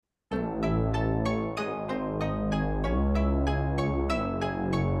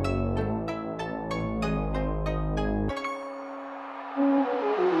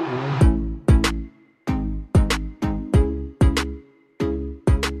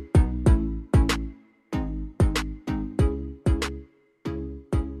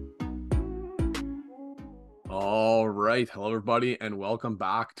All right. Hello, everybody, and welcome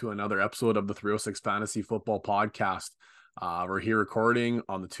back to another episode of the 306 Fantasy Football Podcast. We're here recording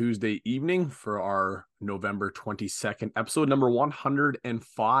on the Tuesday evening for our November 22nd episode, number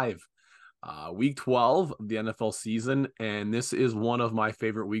 105, week 12 of the NFL season. And this is one of my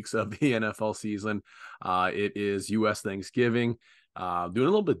favorite weeks of the NFL season. It is U.S. Thanksgiving. Doing a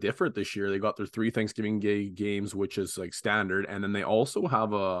little bit different this year. They got their three Thanksgiving Day games, which is like standard, and then they also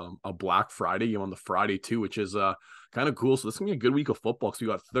have a Black Friday game on the Friday too, which is kind of cool. So this is gonna be a good week of football. So we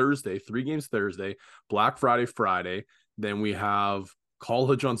got Thursday, three games Thursday, Black Friday, then we have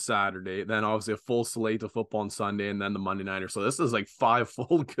college on Saturday, then obviously a full slate of football on Sunday, and then the Monday nighter. So this is like five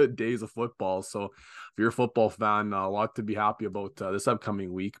full good days of football. So if you're a football fan, a lot to be happy about this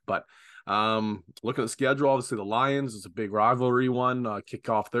upcoming week. But looking at the schedule, obviously the Lions is a big rivalry one. Kick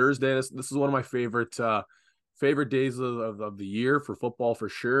off Thursday. This is one of my favorite days of the year for football for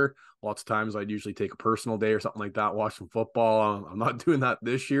sure. Lots of times I'd usually take a personal day or something like that, watch some football. I'm not doing that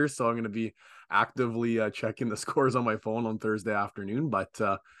this year, so I'm going to be actively checking the scores on my phone on Thursday afternoon. But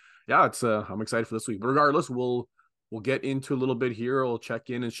yeah, I'm excited for this week. But regardless, we'll get into a little bit here. We'll check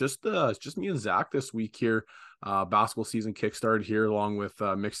in. It's just me and Zach this week here. Basketball season kickstarted here, along with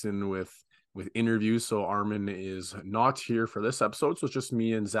mixed in with interviews. So Armin is not here for this episode, so it's just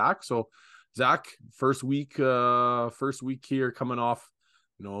me and Zach. So Zach, first week here, coming off,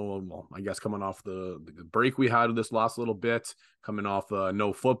 I guess coming off the break we had this last little bit, coming off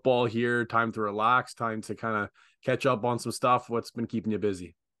no football here, time to relax, time to kind of catch up on some stuff. What's been keeping you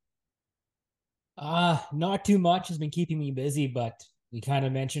busy? Not too much has been keeping me busy, but we kind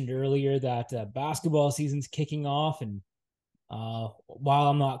of mentioned earlier that basketball season's kicking off, and while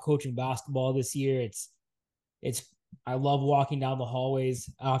I'm not coaching basketball this year, it's I love walking down the hallways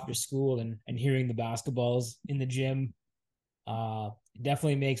after school and hearing the basketballs in the gym. It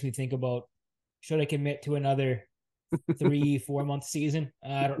definitely makes me think about, should I commit to another 3-4 month season?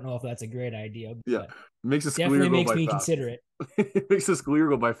 I don't know if that's a great idea, Yeah, but makes the school year definitely go makes by me fast. consider it. It makes the school year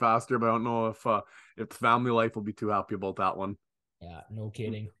go by faster, but I don't know if the family life will be too happy about that one. Yeah, no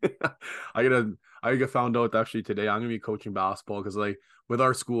kidding. I got found out actually today I'm gonna be coaching basketball because like with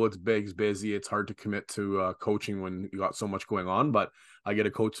our school it's busy. It's hard to commit to coaching when you got so much going on. But I get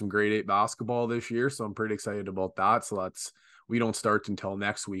to coach some grade 8 basketball this year, so I'm pretty excited about that. So that's we don't start until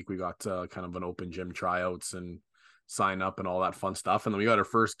next week. We got kind of an open gym tryouts and sign up and all that fun stuff. And then we got our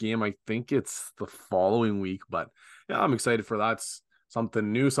first game. I think it's the following week, but yeah, I'm excited for that. It's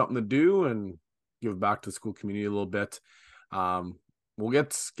something new, something to do, and give back to the school community a little bit. Um, we'll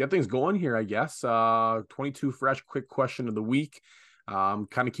get things going here, I guess. 22 fresh, quick question of the week. Kind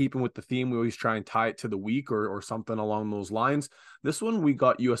of keeping with the theme, we always try and tie it to the week or something along those lines. This one we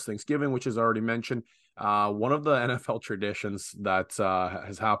got U.S. Thanksgiving, which is already mentioned. One of the NFL traditions that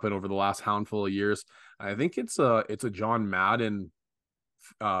has happened over the last handful of years. I think it's a John Madden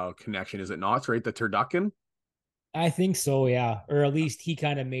connection, is it not? It's right, the turducken. I think so, yeah. Or at least he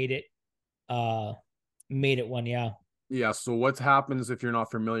kind of uh made it one, yeah. Yeah, so what happens if you're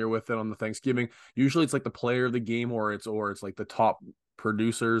not familiar with it on the Thanksgiving? Usually it's like the player of the game or it's like the top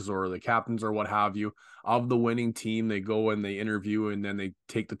producers or the captains or what have you of the winning team. They go and they interview and then they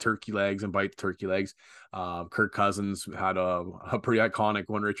take the turkey legs and bite the turkey legs. Kirk Cousins had a pretty iconic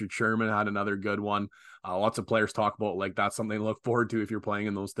one. Richard Sherman had another good one. Lots of players talk about like that's something to look forward to if you're playing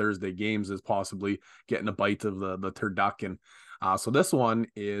in those Thursday games, is possibly getting a bite of the turducken. So this one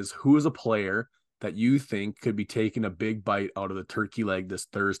is, who is a player that you think could be taking a big bite out of the turkey leg this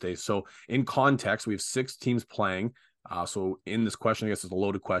Thursday? So in context, we have six teams playing. So in this question, I guess it's a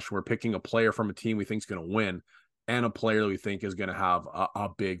loaded question. We're picking a player from a team we think is going to win and a player that we think is going to have a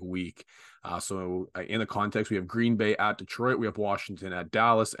big week. So in the context, we have Green Bay at Detroit, we have Washington at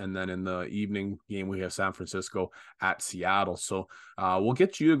Dallas, and then in the evening game, we have San Francisco at Seattle. So we'll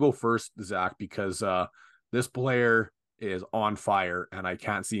get you to go first, Zach, because this player is on fire, and I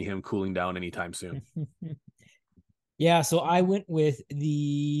can't see him cooling down anytime soon. Yeah, so I went with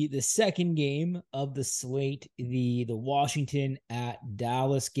the second game of the slate, the Washington at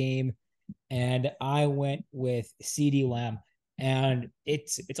Dallas game, and I went with CeeDee Lamb. And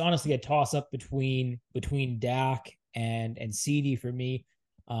it's honestly a toss up between Dak and CD for me.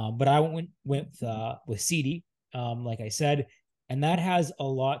 But I went with CD, like I said, and that has a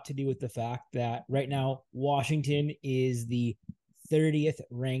lot to do with the fact that right now Washington is the 30th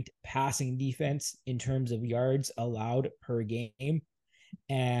ranked passing defense in terms of yards allowed per game.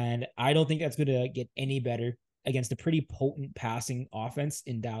 And I don't think that's going to get any better against a pretty potent passing offense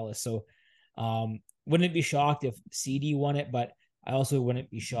in Dallas. So wouldn't be shocked if CD won it, but I also wouldn't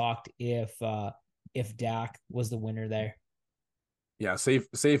be shocked if Dak was the winner there. Yeah,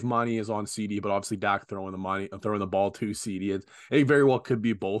 safe money is on CD, but obviously Dak throwing the ball to CD. It very well could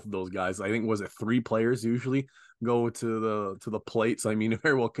be both of those guys. I think was it 3 players usually go to the plate. So I mean, it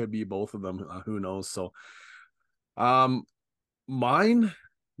very well could be both of them. Who knows? So, um, mine,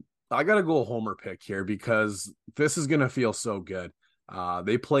 I gotta go homer pick here because this is gonna feel so good.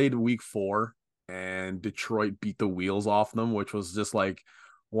 They played week 4 and Detroit beat the wheels off them, which was just like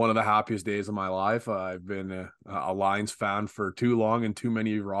one of the happiest days of my life. I've been a Lions fan for too long and too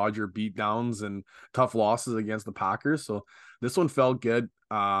many Roger beatdowns and tough losses against the Packers. So this one felt good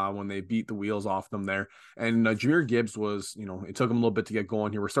when they beat the wheels off them there. And Jahmyr Gibbs was, it took him a little bit to get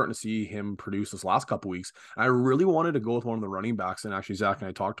going here. We're starting to see him produce this last couple weeks. I really wanted to go with one of the running backs, and actually Zach and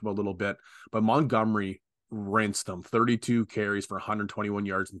I talked about a little bit, but Montgomery rinsed them. 32 carries for 121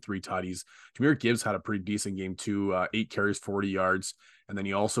 yards and 3 tutties. Jahmyr Gibbs had a pretty decent game too. 8 carries, 40 yards. And then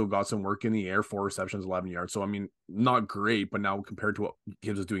he also got some work in the air, 4 receptions, 11 yards. So, I mean, not great, but now compared to what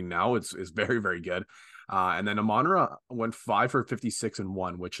Gibbs is doing now, it's very, very good. And then Amon-Ra went 5 for 56 and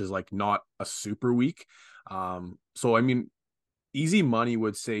 1, which is like not a super week. So, I mean, easy money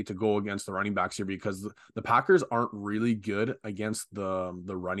would say to go against the running backs here because the Packers aren't really good against the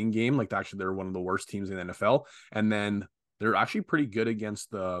running game. Like actually, they're one of the worst teams in the NFL, and then they're actually pretty good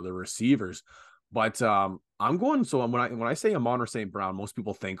against the receivers. But I'm going. So when I say Amon-Ra St. Brown, most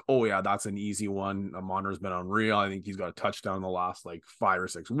people think, oh yeah, that's an easy one. Amon-Ra's been unreal. I think he's got a touchdown in the last like 5 or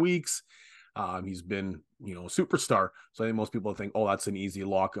 6 weeks. He's been, superstar. So I think most people think, oh, that's an easy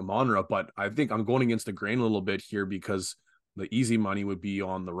lock, Amon-Ra. But I think I'm going against the grain a little bit here because the easy money would be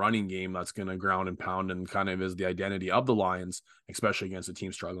on the running game that's going to ground and pound and kind of is the identity of the Lions, especially against a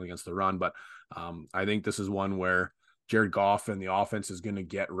team struggling against the run. But I think this is one where Jared Goff and the offense is going to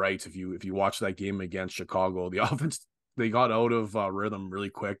get right. If you watch that game against Chicago, the offense, they got out of rhythm really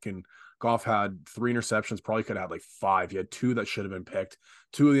quick, and Goff had 3 interceptions, probably could have had like 5. He had 2 that should have been picked.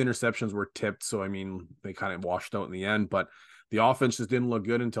 2 of the interceptions were tipped. So, I mean, they kind of washed out in the end, but the offense just didn't look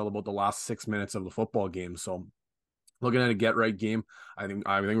good until about the last 6 minutes of the football game. So looking at a get right game, I think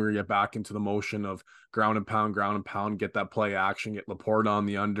we're gonna get back into the motion of ground and pound, get that play action, get Laporta on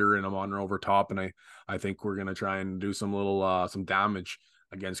the under and Amon-Ra over top, and I think we're gonna try and do some little some damage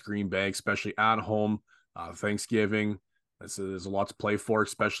against Green Bay, especially at home. Thanksgiving, there's a lot to play for,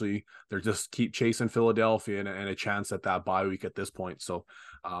 especially they're just keep chasing Philadelphia and a chance at that bye week at this point. So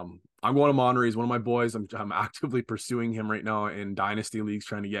I'm going to Amon-Ra. He's one of my boys. I'm actively pursuing him right now in dynasty leagues,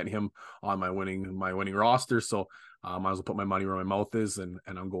 trying to get him on my winning roster. So I might as well put my money where my mouth is, and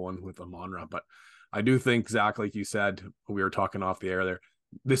I'm going with Amon-Ra. But I do think, Zach, like you said, we were talking off the air there,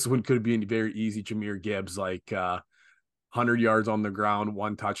 this one could be a very easy Jahmyr Gibbs, like 100 yards on the ground,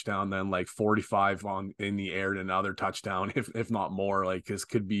 1 touchdown, then like 45 in the air and another touchdown, if not more. Like this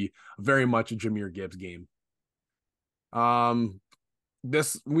could be very much a Jahmyr Gibbs game.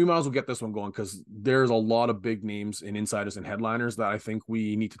 We might as well get this one going because there's a lot of big names and insiders and headliners that I think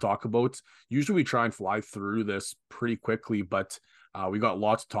we need to talk about. Usually we try and fly through this pretty quickly, but we got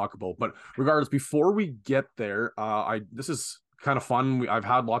lots to talk about. But regardless, before we get there, this is kind of fun. I've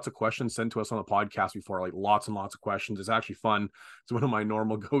had lots of questions sent to us on the podcast before, like lots and lots of questions. It's actually fun. It's one of my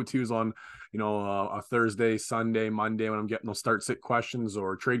normal go-tos on, a Thursday, Sunday, Monday when I'm getting those start sit questions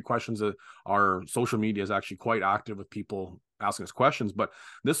or trade questions. Our social media is actually quite active with people asking us questions. But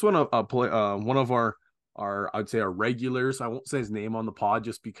this one, one of our I'd say our regulars. I won't say his name on the pod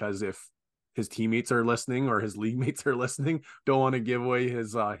just because if his teammates are listening or his league mates are listening, don't want to give away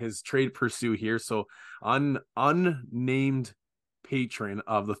his trade pursuit here. So unnamed patron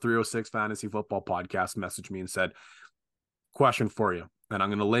of the 306 Fantasy Football Podcast messaged me and said, question for you. And I'm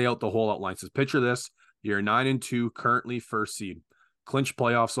going to lay out the whole outline. It says, picture this. You're 9-2, currently first seed, clinched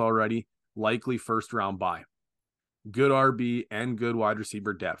playoffs already, likely first round bye. Good RB and good wide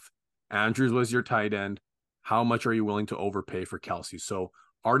receiver depth. Andrews was your tight end. How much are you willing to overpay for Kelce? So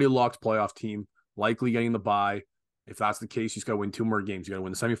already locked playoff team, likely getting the bye. If that's the case, you just got to win 2 more games. You got to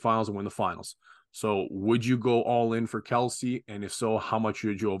win the semifinals and win the finals. So would you go all in for Kelce? And if so, how much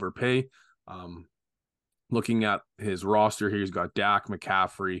would you overpay? Looking at his roster here, he's got Dak,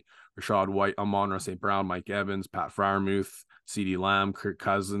 McCaffrey, Rachaad White, Amon-Ra St. Brown, Mike Evans, Pat Freiermuth, CeeDee Lamb,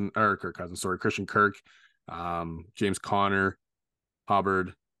 Christian Kirk, James Conner,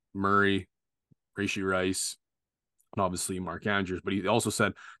 Hubbard, Murray, Rashee Rice, and obviously Mark Andrews. But he also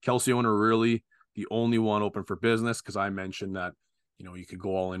said Kelce owner really the only one open for business because I mentioned that, you could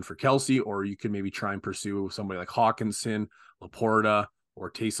go all in for Kelce, or you could maybe try and pursue somebody like Hawkinson, Laporta,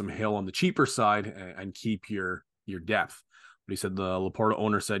 or Taysom Hill on the cheaper side and keep your depth. But he said the Laporta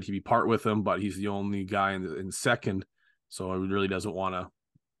owner said he'd be part with him, but he's the only guy in second. So he really doesn't want to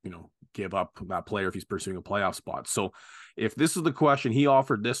give up that player if he's pursuing a playoff spot. So if this is the question, he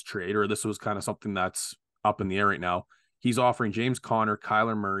offered this trade, or this was kind of something that's up in the air right now. He's offering James Conner,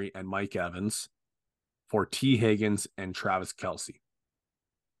 Kyler Murray, and Mike Evans for T. Higgins and Travis Kelce.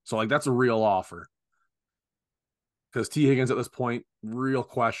 So like that's a real offer. Because T. Higgins at this point, real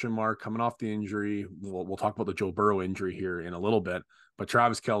question mark coming off the injury. We'll talk about the Joe Burrow injury here in a little bit, but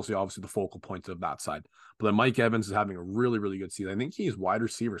Travis Kelce, obviously the focal point of that side. But then Mike Evans is having a really, really good season. I think he's wide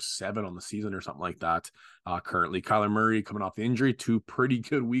receiver 7 on the season or something like that currently. Kyler Murray coming off the injury, 2 pretty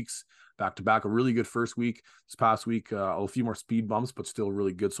good weeks back to back. A really good first week. This past week, a few more speed bumps, but still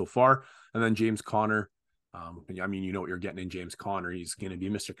really good so far. And then James Conner. I mean, you know what you're getting in James Conner. He's going to be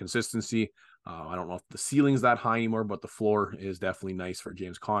Mr. Consistency. I don't know if the ceiling's that high anymore, but the floor is definitely nice for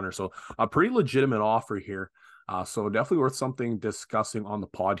James Conner. So a pretty legitimate offer here. So definitely worth something discussing on the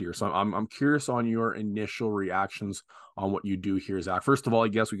pod here. So I'm curious on your initial reactions on what you do here, Zach. First of all, I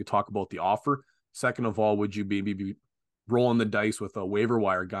guess we could talk about the offer. Second of all, would you be rolling the dice with a waiver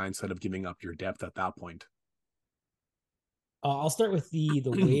wire guy instead of giving up your depth at that point? I'll start with the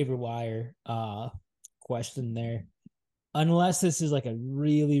waiver wire question there. Unless this is like a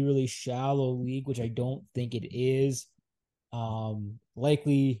really, really shallow league, which I don't think it is,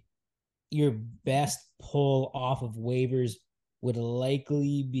 likely your best pull off of waivers would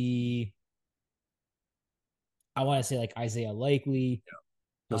likely be, I want to say like Isaiah Likely,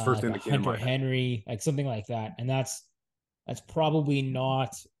 That's first thing like that came to Hunter my head. Henry, like something like that. And that's probably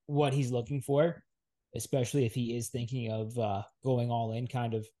not what he's looking for, especially if he is thinking of going all in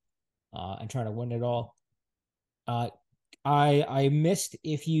kind of and trying to win it all. I missed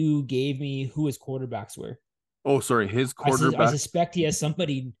if you gave me who his quarterbacks were. Oh, sorry. His I quarterback. suspect he has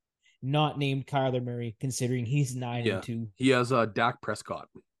somebody not named Kyler Murray, considering he's 9 Yeah. and 2. He has Dak Prescott.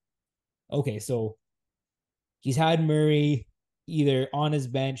 Okay, so he's had Murray either on his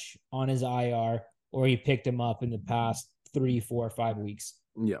bench, on his IR, or he picked him up in the past 3, 4, 5 weeks.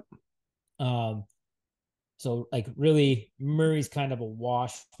 Yep. So like really Murray's kind of a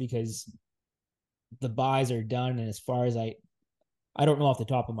wash because the buys are done. And as far as I don't know off the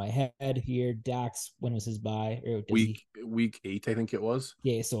top of my head here, Dax, when was his buy? Or does week 8, I think it was.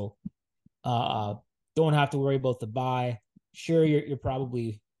 Yeah, so don't have to worry about the buy. Sure, you're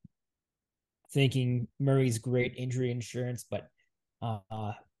probably thinking Murray's great injury insurance, but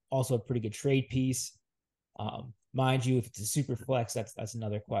also a pretty good trade piece. Mind you, if it's a super flex, that's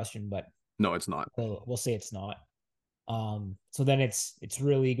another question, but no, it's not. We'll say it's not. So then it's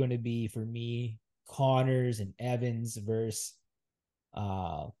really going to be for me Connors and Evans versus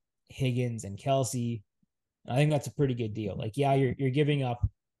Higgins and Kelce. I think that's a pretty good deal. Like, yeah, you're giving up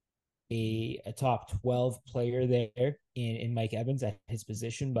a top 12 player there in Mike Evans at his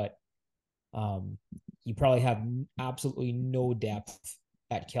position, but you probably have absolutely no depth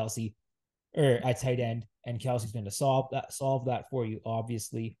at Kelce or at tight end, and Kelce's going to solve that for you,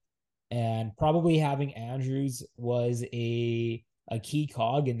 obviously. And probably having Andrews was a key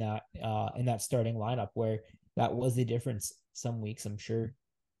cog in that starting lineup, where that was the difference some weeks, I'm sure.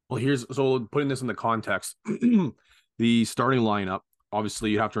 Well, so putting this in the context, the starting lineup,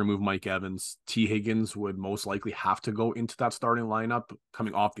 obviously you'd have to remove Mike Evans. T. Higgins would most likely have to go into that starting lineup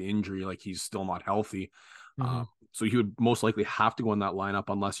coming off the injury, like he's still not healthy. Mm-hmm. So he would most likely have to go in that lineup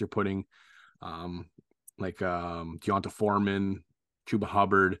unless you're putting Deonta Foreman, Chuba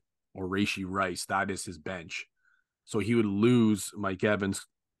Hubbard, or Rashee Rice. That is his bench. So he would lose Mike Evans.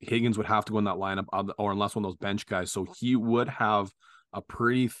 Higgins would have to go in that lineup, or unless one of those bench guys. So he would have a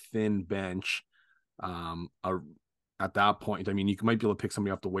pretty thin bench at that point. I mean, you might be able to pick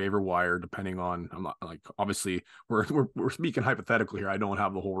somebody off the waiver wire, depending on, I'm not like, obviously we're speaking hypothetically here. I don't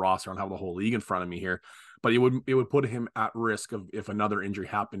have the whole roster. I don't have the whole league in front of me here, but it would put him at risk of, if another injury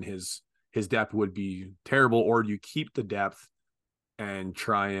happened, his depth would be terrible. Or do you keep the depth and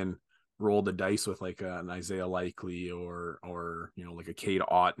try and roll the dice with like an Isaiah Likely or like a Cade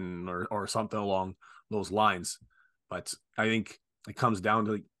Otton or something along those lines? But I think it comes down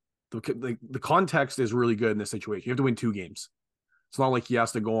to the context is really good in this situation. You have to win 2 games. It's not like he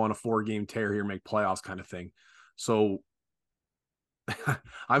has to go on a 4-game tear here and make playoffs kind of thing. So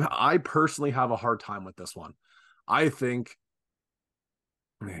I personally have a hard time with this one. I think,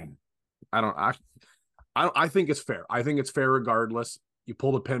 man, I think it's fair. I think it's fair regardless. You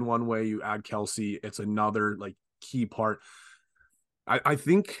pull the pin one way, you add Kelce. It's another like key part. I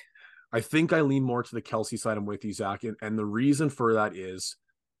think I lean more to the Kelce side. I'm with you, Zach. And the reason for that is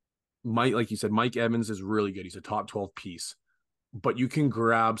like you said, Mike Evans is really good. He's a top 12 piece, but you can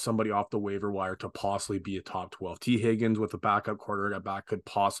grab somebody off the waiver wire to possibly be a top 12. T. Higgins with a backup quarterback back could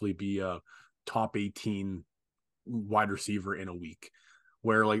possibly be a top 18 wide receiver in a week.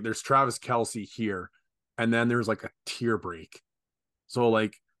 where like there's Travis Kelce here, and then there's like a tier break. So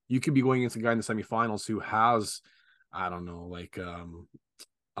like you could be going against a guy in the semifinals who has, I don't know, like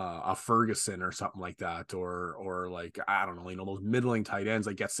a Ferguson or something like that, or like I don't know, those middling tight ends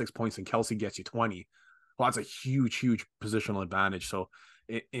that get 6 points and Kelce gets you 20. Well, that's a huge positional advantage. So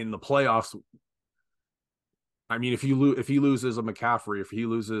in the playoffs, I mean, if he loses a McCaffrey, if he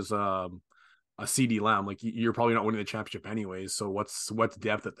loses a CD Lamb, like you're probably not winning the championship anyways. So what's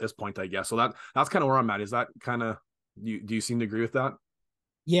depth at this point, I guess. So that's kind of where I'm at. Is that kind of do you seem to agree with that?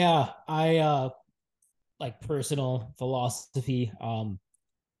 Yeah, I like personal philosophy.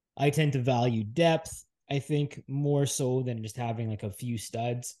 I tend to value depth, I think, more so than just having like a few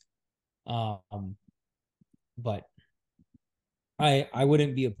studs. Um, but I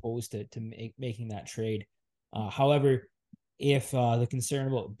wouldn't be opposed to making that trade. However, if the concern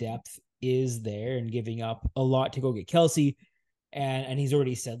about depth is there and giving up a lot to go get Kelce, and he's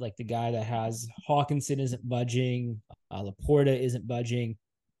already said like the guy that has Hawkinson isn't budging, Laporta isn't budging.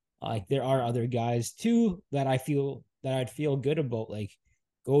 Like there are other guys too that I'd feel good about. Like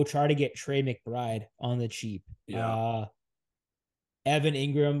go try to get Trey McBride on the cheap. Yeah. Evan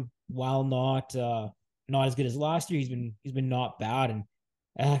Ingram, while not as good as last year, he's been not bad and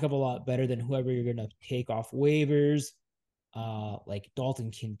a heck of a lot better than whoever you're gonna take off waivers. Like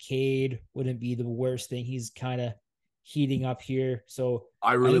Dalton Kincaid wouldn't be the worst thing. He's kind of heating up here. So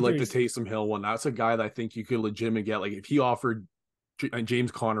I I really think like the there's Taysom Hill one. That's a guy that I think you could legitimately get. Like if he offered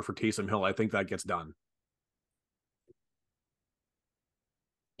James Conner for Taysom Hill, I think that gets done.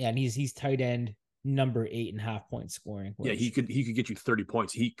 yeah, and he's tight end number 8.5 point scoring. Yeah, Which he could get you 30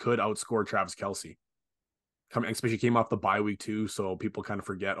 points. He could outscore Travis Kelce. Especially came off the bye week too, so people kind of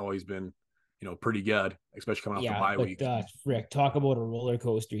forget. Oh, he's been, pretty good, especially coming off the yeah, bye but week. Rick, talk about a roller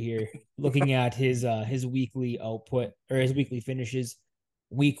coaster here. Looking at his weekly output or his weekly finishes.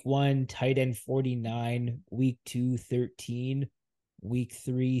 Week 1, tight end 49, week 2, 13, week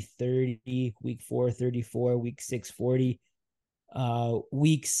 3, 30, week 4, 34, week 6, 40.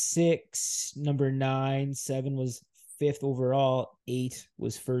 Week 6, number 9, 7 was 5th overall, 8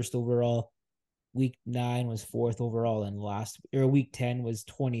 was 1st overall, week 9 was 4th overall, and week 10 was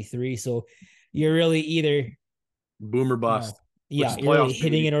 23. So you're really either Boomer bust, which yeah, is you're really playoffs,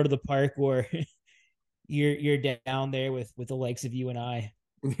 hitting baby. it out of the park, or you're down there with the likes of you and I.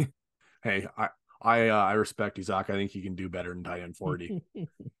 Hey, I respect you, Zach. I think you can do better than tight end 40.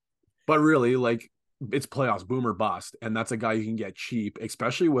 But really, like it's playoffs, boomer bust, and that's a guy you can get cheap,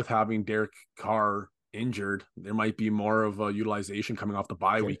 especially with having Derek Carr injured. There might be more of a utilization coming off the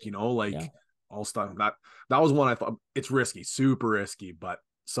bye Sure. week, like Yeah. all stuff. That was one I thought it's risky, super risky, but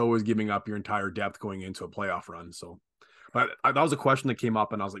so is giving up your entire depth going into a playoff run. So, but that was a question that came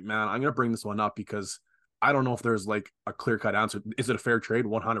up, and I was like, man, I'm gonna bring this one up because I don't know if there's like a clear cut answer. Is it a fair trade?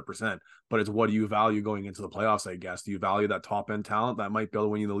 100%. But it's what do you value going into the playoffs, I guess? Do you value that top end talent that might be able to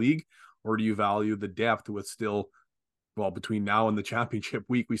win you the league? Or do you value the depth with still, well, between now and the championship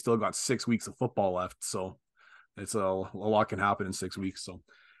week, we still got 6 weeks of football left. So it's a lot can happen in 6 weeks. So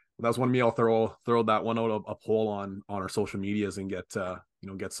that's one of me. I'll throw that one out a poll on our social medias and get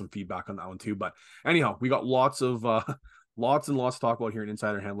get some feedback on that one too. But anyhow, we got lots of lots and lots to talk about here in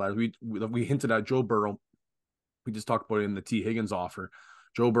Insider Headlines. We hinted at Joe Burrow. We just talked about it in the T. Higgins offer.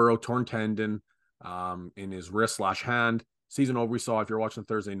 Joe Burrow, torn tendon in his wrist/hand. Season over, we saw if you're watching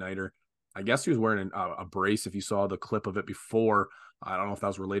Thursday Nighter. I guess he was wearing a brace if you saw the clip of it before. I don't know if that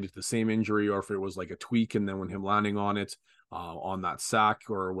was related to the same injury or if it was like a tweak. And then when him landing on it, on that sack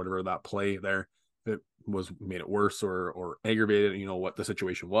or whatever that play there, it was made it worse or aggravated, what the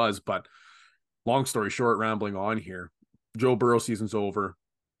situation was. But long story short, rambling on here, Joe Burrow season's over.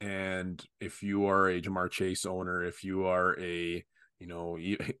 And if you are a Jamar Chase owner, if you are a,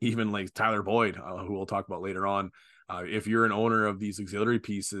 even like Tyler Boyd, who we'll talk about later on, if you're an owner of these auxiliary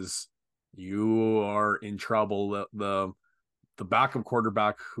pieces, you are in trouble. The backup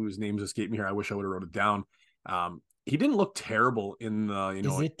quarterback whose names escape me here, I wish I would have wrote it down. He didn't look terrible in the,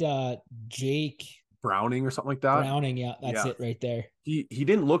 Is it Jake Browning or something like that. Browning? Yeah, that's Yeah, it right there. he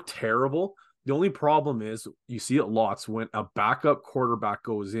didn't look terrible. The only problem is you see it lots when a backup quarterback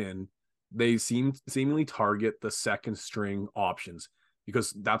goes in, they seemingly target the second string options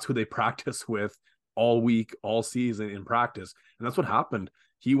because that's who they practice with all week, all season in practice. And that's what happened.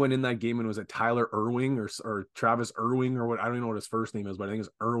 He went in that game and was it Tyler Irving or Travis Irving or what? I don't even know what his first name is, but I think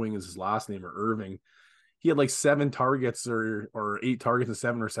it's Irving is his last name or Irving. He had like 7 targets or 8 targets and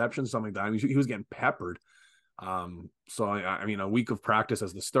 7 receptions, something like that. I mean, he was getting peppered. So I mean, a week of practice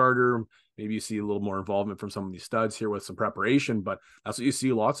as the starter, maybe you see a little more involvement from some of these studs here with some preparation, but that's what you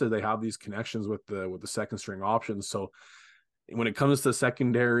see lots of. They have these connections with the second string options. So when it comes to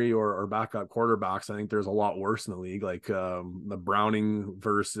secondary or backup quarterbacks, I think there's a lot worse in the league. Like the Browning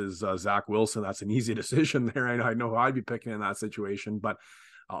versus Zach Wilson, that's an easy decision there. I know who I'd be picking in that situation, but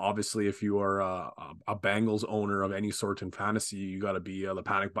obviously, if you are a Bengals owner of any sort in fantasy, you got to be the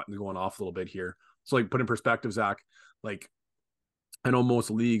panic button going off a little bit here. So, like, put in perspective, Zach, like, I know most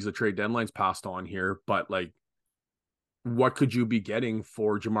leagues the trade deadline's passed on here, but like, what could you be getting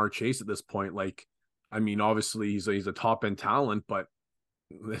for Jamar Chase at this point? Like, I mean, obviously he's a top end talent, but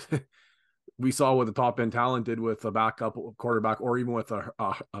we saw what the top end talent did with a backup quarterback, or even with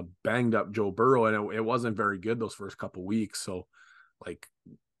a banged up Joe Burrow, and it wasn't very good those first couple weeks. So, like,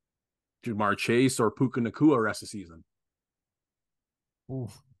 Jamar Chase or Puka Nacua rest of the season.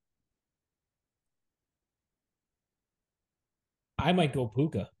 Oof. I might go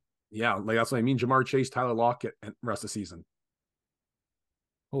Puka. Yeah, like that's what I mean. Jamar Chase, Tyler Lockett, and rest of the season.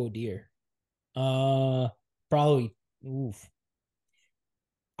 Oh dear. Probably. Oof.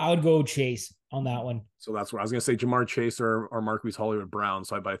 I would go Chase on that one. So that's what I was gonna say. Jamar Chase or Marquise Hollywood Brown.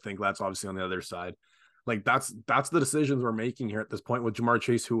 So I think that's obviously on the other side. Like that's the decisions we're making here at this point with Jamar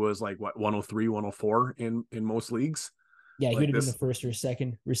Chase, who was like what 103, 104 in most leagues. Yeah, he like would have been the first or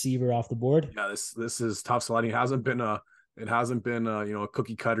second receiver off the board. Yeah, this is tough sledding. It hasn't been a a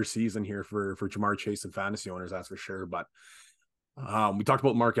cookie cutter season here for Jamar Chase and fantasy owners, that's for sure. But we talked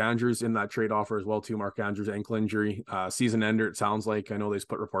about Mark Andrews in that trade offer as well too. Mark Andrews ankle injury, season ender. It sounds like, I know they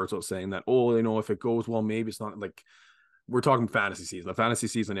put reports out saying that, if it goes well, maybe it's not. Like, we're talking fantasy season. The fantasy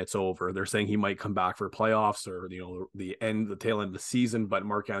season, it's over. They're saying he might come back for playoffs or the tail end of the season. But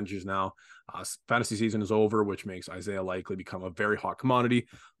Mark Andrews now, fantasy season is over, which makes Isaiah Likely become a very hot commodity.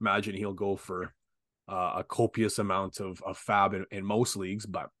 Imagine he'll go for a copious amount of fab in most leagues.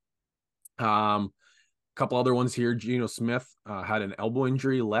 But a couple other ones here. Geno Smith had an elbow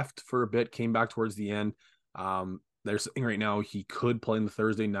injury, left for a bit, came back towards the end. They're saying right now he could play in the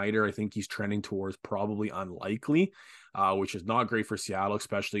Thursday nighter. I think he's trending towards probably unlikely, which is not great for Seattle,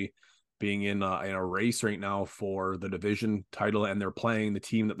 especially being in a race right now for the division title, and they're playing the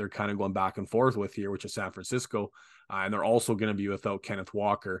team that they're kind of going back and forth with here, which is San Francisco. And they're also going to be without Kenneth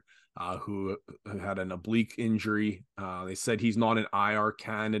Walker, who had an oblique injury. They said he's not an IR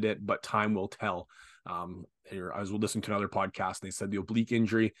candidate, but time will tell. I was listening to another podcast, and they said the oblique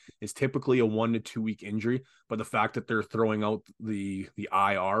injury is typically a 1 to 2 week injury, but the fact that they're throwing out the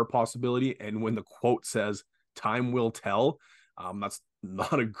IR possibility, and when the quote says time will tell, that's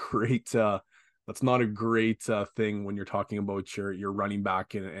not a great thing when you're talking about your running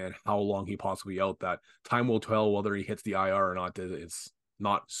back and how long he possibly out. That time will tell whether he hits the IR or not. It's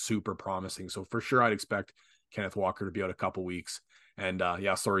not super promising. So for sure, I'd expect Kenneth Walker to be out a couple weeks. And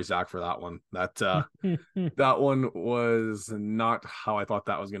sorry, Zach, for that one. That one was not how I thought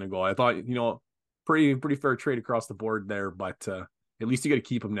that was going to go. I thought, pretty fair trade across the board there, but at least you got to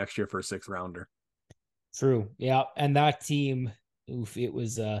keep him next year for a 6th rounder. True. Yeah. And that team,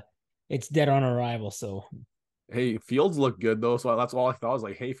 it's dead on arrival. So, hey, Fields looked good though. So that's all I thought. I was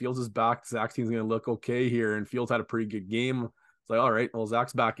like, hey, Fields is back. Zach's team's going to look okay here. And Fields had a pretty good game. It's like, all right, well,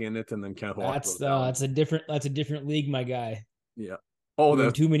 Zach's back in it. And then Kenneth Walker. That's a different league, my guy. Yeah. Oh, we're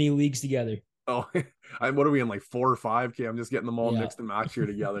in too many leagues together. Oh, what are we in, like 4 or 5? Okay, I'm just getting them all mixed and matched here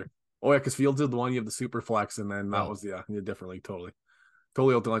together. Oh yeah, because Fields did the one, you have the super flex, and then that was a different league,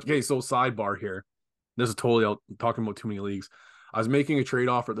 totally out to lunch. Okay, so sidebar here. This is totally out talking about too many leagues. I was making a trade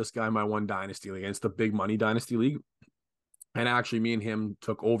offer this guy in my one dynasty league. It's the big money dynasty league, and actually, me and him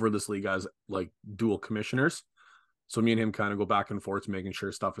took over this league as like dual commissioners. So me and him kind of go back and forth, making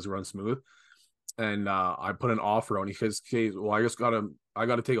sure stuff is run smooth. And I put an offer on. He says, "Okay, well, I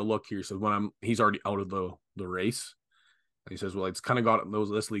gotta take a look here." So he's already out of the race. And he says, "Well, it's kind of got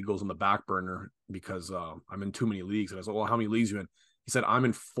this league goes on the back burner because I'm in too many leagues." And I said, "Well, how many leagues are you in?" He said, "I'm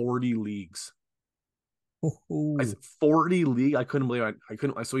in 40 leagues." Ooh. I said, 40 league? I couldn't believe I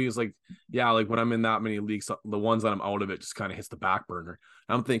couldn't. So he was like, "Yeah, like when I'm in that many leagues, the ones that I'm out of it just kind of hits the back burner."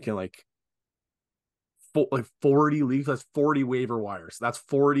 And I'm thinking like 40 leagues. That's 40 waiver wires. That's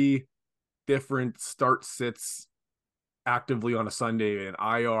 40 different start sits actively on a Sunday and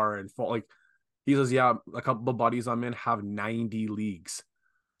IR and fall. Like, he says, yeah, a couple of buddies I'm in have 90 leagues.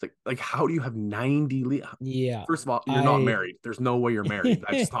 It's like how do you have 90 leagues? Yeah. First of all, you're not married. There's no way you're married.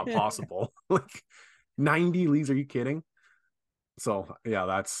 That's just not possible. Like 90 leagues. Are you kidding? So yeah,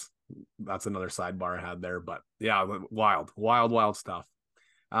 that's another sidebar I had there, but yeah, wild stuff.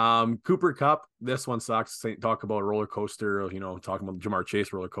 Cooper Kupp, this one sucks. Talk about a roller coaster, talking about Jamar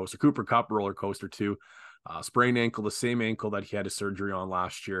Chase roller coaster. Cooper Kupp roller coaster too. Sprained ankle, the same ankle that he had a surgery on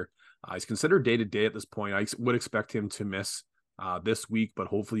last year. He's considered day-to-day at this point. I would expect him to miss this week, but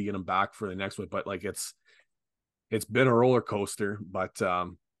hopefully you get him back for the next week. But like it's it's been a roller coaster, but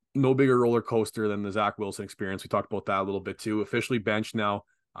no bigger roller coaster than the Zach Wilson experience. We talked about that a little bit too. Officially benched now.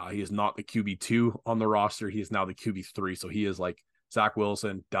 He is not the QB2 on the roster. He is now the QB3. So he is like Zach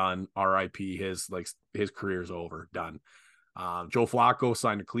Wilson, done. RIP. His career is over, done. Joe Flacco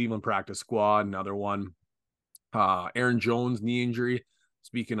signed to Cleveland practice squad. Another one. Aaron Jones knee injury.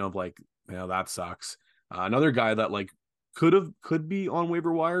 Speaking of like, that sucks. Another guy that like could be on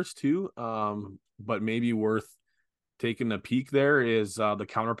waiver wires too. But maybe worth taking a peek there is the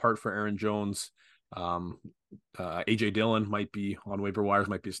counterpart for Aaron Jones. AJ Dillon might be on waiver wires,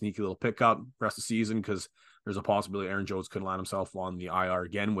 might be a sneaky little pickup rest of the season because there's a possibility Aaron Jones could land himself on the IR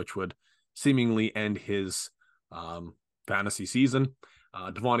again, which would seemingly end his fantasy season.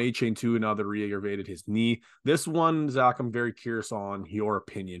 Devon Achane too, now that re-aggravated his knee. This one, Zach, I'm very curious on your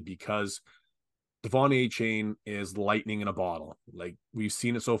opinion because Devon Achane is lightning in a bottle. Like we've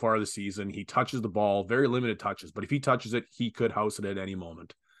seen it so far this season. He touches the ball, very limited touches, but if he touches it, he could house it at any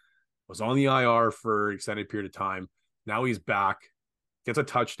moment. Was on the IR for an extended period of time. Now he's back, gets a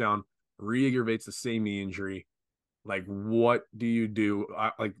touchdown, re-aggravates the same knee injury. Like, what do you do?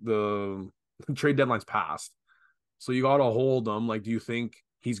 Like the trade deadline's passed. So you got to hold him. Like, do you think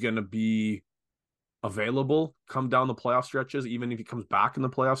he's going to be available come down the playoff stretches, even if he comes back in the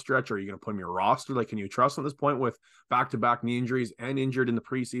playoff stretch? Or are you going to put him in your roster? Like, can you trust him at this point with back-to-back knee injuries and injured in the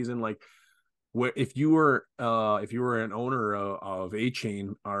preseason? Like, if you were an owner of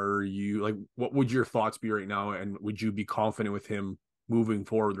Achane, are you like, what would your thoughts be right now? And would you be confident with him moving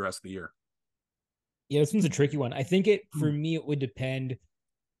forward the rest of the year? Yeah, this one's a tricky one. I think for me, it would depend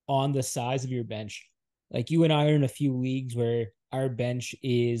on the size of your bench. Like you and I are in a few leagues where our bench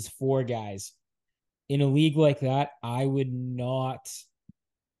is 4 guys. In a league like that, I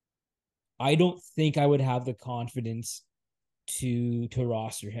don't think I would have the confidence to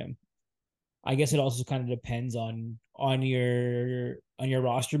roster him. I guess it also kind of depends on your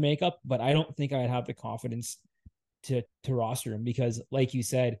roster makeup, but I don't think I'd have the confidence to roster him because, like you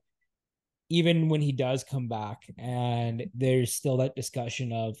said, even when he does come back, and there's still that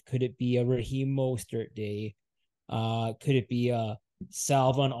discussion of could it be a Raheem Mostert day, could it be a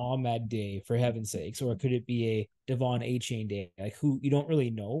Salvon Ahmed day for heaven's sakes, or could it be a Devon Achane day? Like who you don't really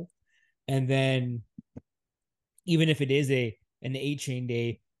know, and then even if it is an Achane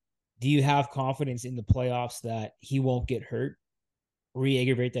day, do you have confidence in the playoffs that he won't get hurt,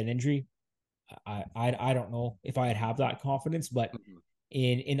 re-aggravate that injury? I don't know if I'd have that confidence, but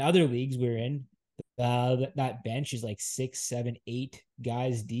in other leagues we're in, that bench is like 6, 7, 8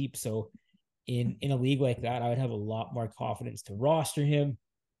 guys deep. So in a league like that, I would have a lot more confidence to roster him,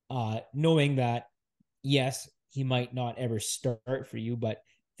 knowing that yes, he might not ever start for you, but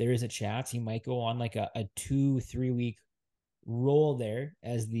there is a chance he might go on like a 2-3 week role there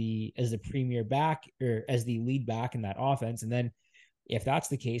as the premier back or as the lead back in that offense. And then if that's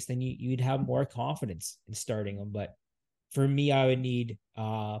the case, then you'd have more confidence in starting him. But for me, I would need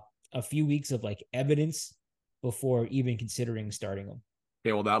a few weeks of like evidence before even considering starting him.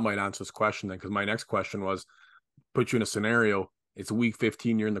 Okay, well, that might answer this question then, because my next question was put you in a scenario. It's week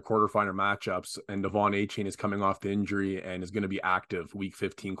 15, you're in the quarterfinal matchups, and Devon Achane is coming off the injury and is going to be active week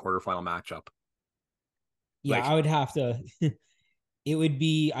 15 quarterfinal matchup. Yeah, Like, I would have to. It would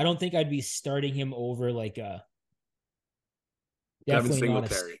be. I don't think I'd be starting him over like a. Devin Definitely not a.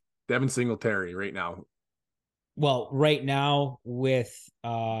 Singletary. Devin Singletary right now. Well, right now with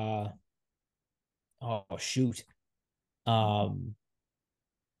oh shoot,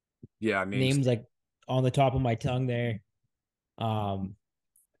 Yeah, names like on the top of my tongue there. Oh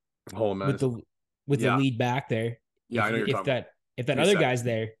man, with the lead back there. Yeah, I know you're talking about. If that other guy's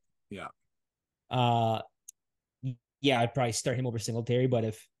there, yeah. Yeah, I'd probably start him over Singletary. But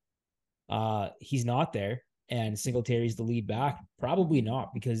if he's not there and Singletary's the lead back, probably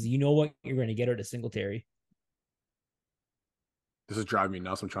not, because you know what you're going to get out of Singletary. This is driving me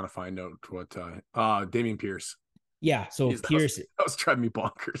nuts. I'm trying to find out what Dameon Pierce. Yeah, so Pierce that was driving me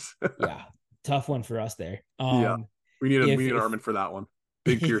bonkers. Yeah, tough one for us there. Yeah, we need an Armin for that one.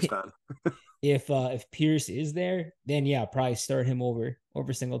 Big Pierce fan. If Pierce is there, then yeah, probably start him over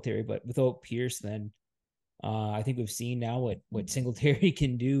Singletary. But without Pierce, then I think we've seen now what Singletary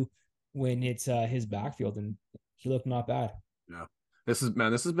can do when it's his backfield, and he looked not bad. Yeah, this has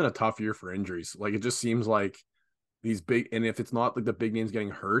been a tough year for injuries. Like, it just seems like these big, and if it's not like the big names getting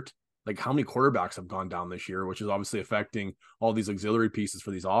hurt, like how many quarterbacks have gone down this year, which is obviously affecting all these auxiliary pieces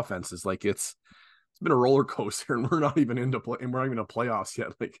for these offenses. Like it's been a roller coaster, and we're not even into play, and we're not even in playoffs yet.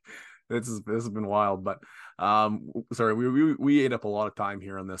 Like this has been wild. But sorry, we ate up a lot of time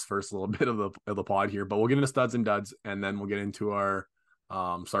here on this first little bit of the pod here, but we'll get into studs and duds, and then we'll get into our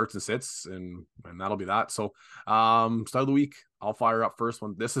starts and sits, and that'll be that. So start of the week, I'll fire up first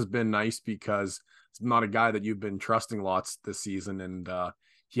one. This has been nice because it's not a guy that you've been trusting lots this season, and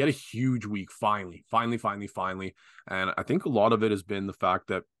he had a huge week finally. And I think a lot of it has been the fact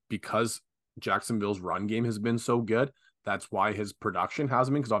that because Jacksonville's run game has been so good, that's why his production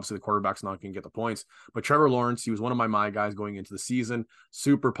hasn't been, because obviously the quarterback's not going to get the points. But Trevor Lawrence, he was one of my guys going into the season.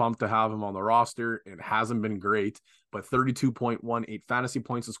 Super pumped to have him on the roster. It hasn't been great, but 32.18 fantasy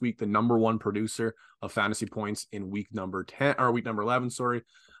points this week, the number one producer of fantasy points in week number 11, sorry.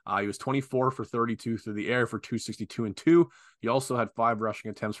 He was 24 for 32 through the air for 262 and 2. He also had 5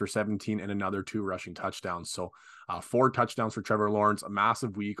 rushing attempts for 17 and another 2 rushing touchdowns. So 4 touchdowns for Trevor Lawrence, a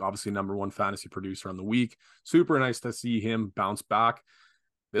massive week, obviously number one fantasy producer on the week. Super nice to see him bounce back.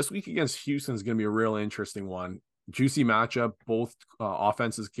 This week against Houston is going to be a real interesting one. Juicy matchup. Both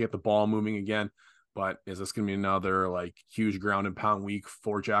offenses get the ball moving again. But is this going to be another like huge ground and pound week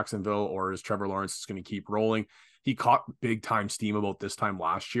for Jacksonville, or is Trevor Lawrence just going to keep rolling? He caught big time steam about this time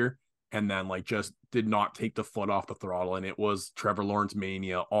last year, and then like just did not take the foot off the throttle. And it was Trevor Lawrence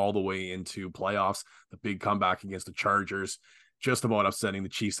mania all the way into playoffs, the big comeback against the Chargers, just about upsetting the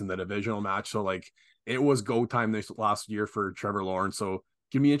Chiefs in the divisional match. So like it was go time this last year for Trevor Lawrence. So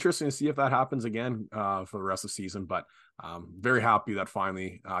give me interesting to see if that happens again for the rest of the season. But very happy that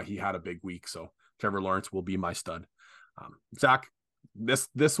finally he had a big week. So Trevor Lawrence will be my stud. Zach,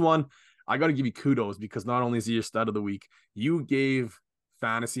 this one, I got to give you kudos, because not only is he your stud of the week, you gave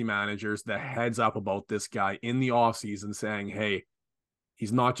fantasy managers the heads up about this guy in the offseason, saying, hey,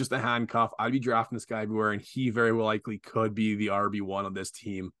 he's not just a handcuff. I'd be drafting this guy everywhere, and he very well likely could be the RB1 of this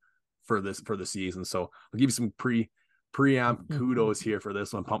team for the season. So I'll give you some preamp kudos here for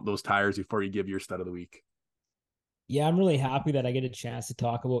this one. Pump those tires before you give your stud of the week. Yeah, I'm really happy that I get a chance to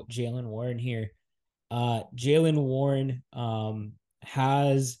talk about Jaylen Warren here. Jaylen Warren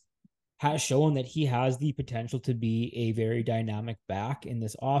has shown that he has the potential to be a very dynamic back in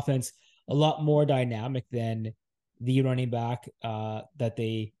this offense, a lot more dynamic than the running back that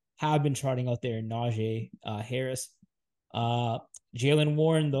they have been trotting out there, Najee Harris. Jaylen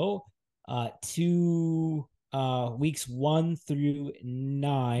Warren, though, 2 weeks 1 through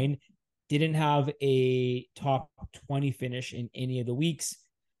 9, didn't have a top 20 finish in any of the weeks.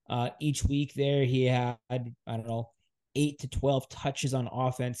 Each week there, he had, 8 to 12 touches on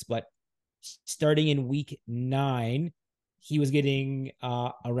offense, but starting in week 9, he was getting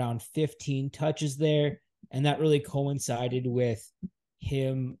around 15 touches there, and that really coincided with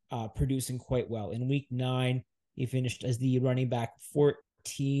him producing quite well. In week 9, he finished as the running back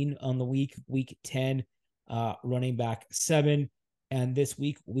 14 on the week. Week 10, running back 7, and this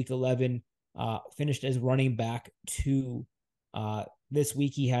week 11, finished as running back 2. This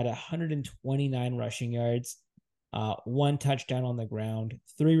week he had 129 rushing yards, 1 touchdown on the ground,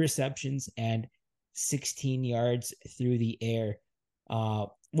 3 receptions, and 16 yards through the air,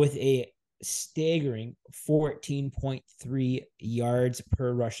 with a staggering 14.3 yards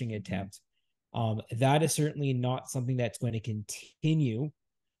per rushing attempt. That is certainly not something that's going to continue,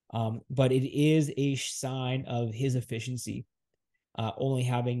 but it is a sign of his efficiency, only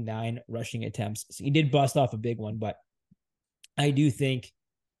having 9 rushing attempts. So he did bust off a big one, but I do think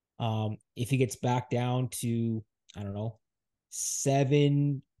if he gets back down to,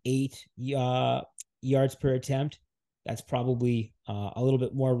 7, 8 yards per attempt, that's probably a little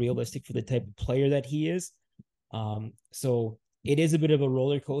bit more realistic for the type of player that he is. So it is a bit of a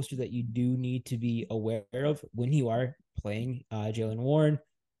roller coaster that you do need to be aware of when you are playing Jaylen Warren.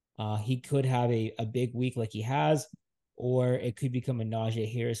 He could have a big week like he has, or it could become a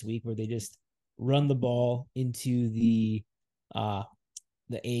Najee Harris week where they just run the ball into the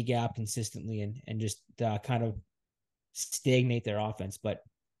A gap consistently and just kind of stagnate their offense. But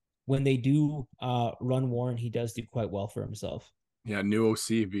when they do run Warren, he does do quite well for himself. Yeah, new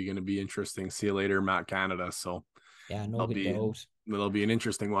OC be going to be interesting. See you later, Matt Canada. So yeah, it'll be an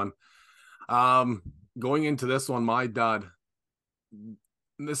interesting one. Going into this one, my dud.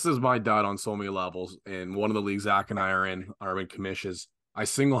 This is my dud on so many levels. In one of the leagues Zach and I are in commissions, I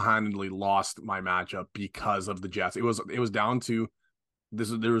single-handedly lost my matchup because of the Jets. It was down to this.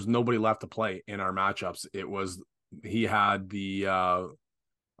 There was nobody left to play in our matchups. He had the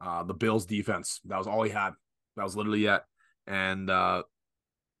Bills defense. That was all he had. That was literally it. And the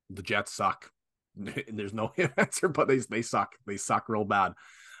Jets suck. There's no answer, but they suck. They suck real bad.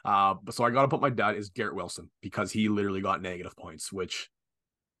 So I got to put my dad is Garrett Wilson, because he literally got negative points, which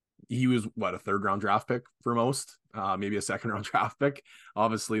he was a 3rd round draft pick for most, maybe a 2nd round draft pick.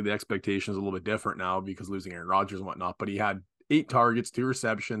 Obviously the expectation is a little bit different now because losing Aaron Rodgers and whatnot, but he had 8 targets, 2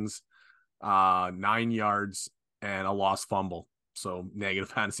 receptions, 9 yards, and a lost fumble. So negative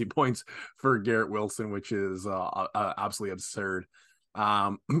fantasy points for Garrett Wilson, which is absolutely absurd.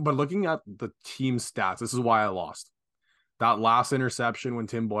 But looking at the team stats, this is why I lost. That last interception when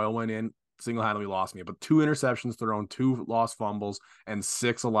Tim Boyle went in single-handedly lost me. But 2 interceptions thrown, 2 lost fumbles, and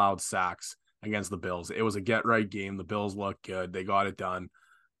 6 allowed sacks against the Bills. It was a get-right game. The Bills looked good. They got it done.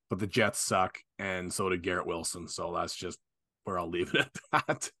 But the Jets suck, and so did Garrett Wilson. So that's just where I'll leave it at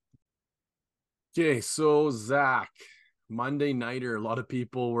that. Okay, so Zach, Monday Nighter, a lot of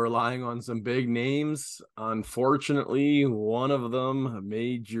people were relying on some big names. Unfortunately, one of them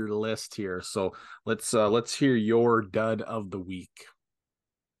made your list here. So let's hear your dud of the week.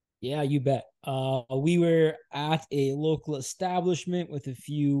 Yeah, you bet. We were at a local establishment with a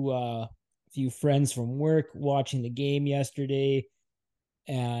few friends from work watching the game yesterday,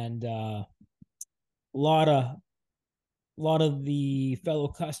 and a lot of the fellow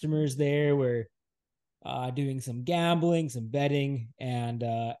customers there were doing some gambling, some betting, and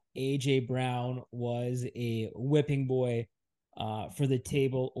AJ Brown was a whipping boy for the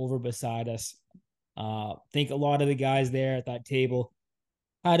table over beside us. Think a lot of the guys there at that table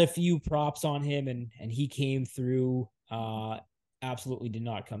had a few props on him, and he came through. Absolutely did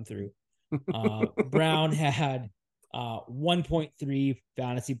not come through. Brown had 1.3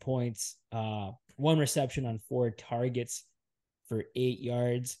 fantasy points, 1 reception on 4 targets for 8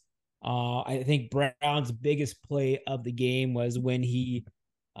 yards. I think Brown's biggest play of the game was when he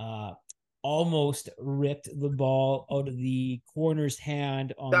almost ripped the ball out of the corner's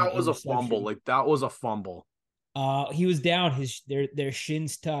hand on the That was a fumble. interception. Like that was a fumble. He was down. Their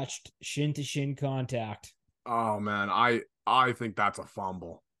shins touched, shin to shin contact. Oh man, I think that's a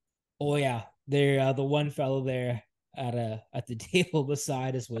fumble. Oh yeah, there. The one fellow there at the table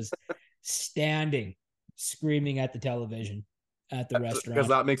beside us was standing, screaming at the television at the Because restaurant.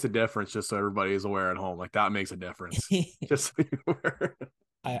 that makes a difference, just so everybody is aware at home. Like that makes a difference. Just so you're aware.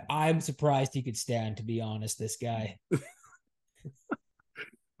 I'm surprised he could stand, to be honest, this guy.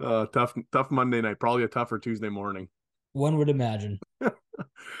 Tough Monday night. Probably a tougher Tuesday morning. One would imagine.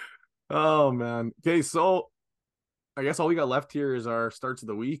 Oh man. Okay, so I guess all we got left here is our starts of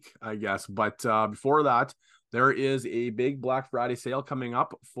the week, I guess. But before that, there is a big Black Friday sale coming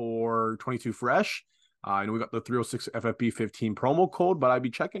up for 22 Fresh. I know we got the 306 FFB 15 promo code, but I'd be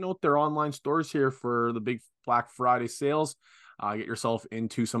checking out their online stores here for the big Black Friday sales. Get yourself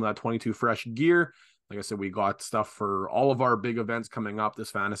into some of that 22 Fresh gear. Like I said, we got stuff for all of our big events coming up this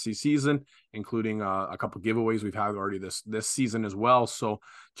fantasy season, including a couple giveaways we've had already this season as well. So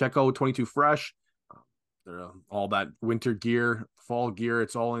check out 22 Fresh. All that winter gear, fall gear,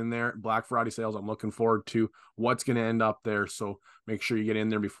 it's all in there. Black Friday sales. I'm looking forward to what's going to end up there. So make sure you get in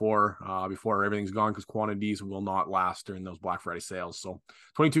there before everything's gone, because quantities will not last during those Black Friday sales. So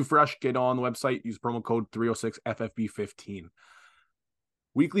 22 Fresh, get on the website, use promo code 306 FFB15.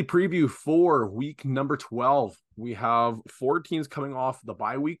 Weekly preview for week number 12. We have 4 teams coming off the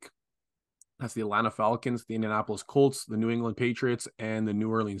bye week. That's the Atlanta Falcons, the Indianapolis Colts, the New England Patriots, and the New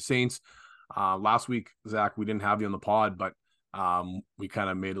Orleans Saints. Last week, Zach, we didn't have you on the pod, but we kind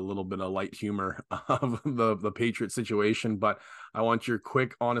of made a little bit of light humor of the Patriot situation. But I want your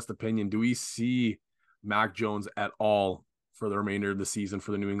quick, honest opinion. Do we see Mac Jones at all for the remainder of the season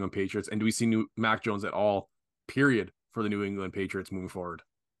for the New England Patriots? And do we see Mac Jones at all, period, for the New England Patriots moving forward?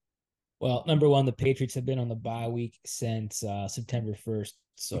 Well, number one, the Patriots have been on the bye week since September 1st.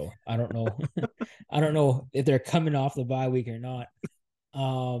 So I don't know. I don't know if they're coming off the bye week or not.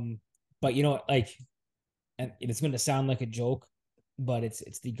 But and it's going to sound like a joke, but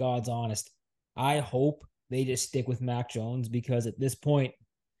it's the God's honest. I hope they just stick with Mac Jones, because at this point,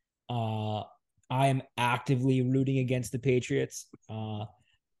 I am actively rooting against the Patriots.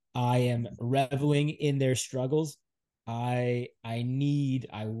 I am reveling in their struggles. I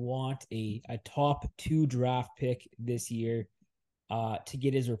want a top 2 draft pick this year to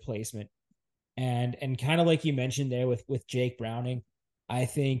get his replacement. And kind of like you mentioned there with Jake Browning, I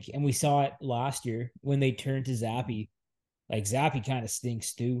think, and we saw it last year when they turned to Zappe. Like Zappe kind of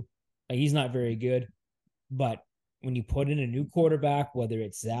stinks too. Like he's not very good. But when you put in a new quarterback, whether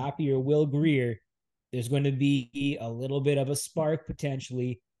it's Zappe or Will Grier, there's going to be a little bit of a spark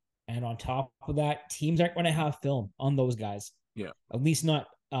potentially. And on top of that, teams aren't going to have film on those guys. Yeah. At least not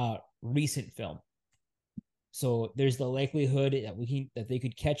recent film. So there's the likelihood that they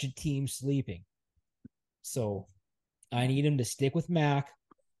could catch a team sleeping. So I need him to stick with Mac,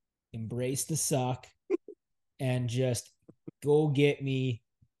 embrace the suck, and just go get me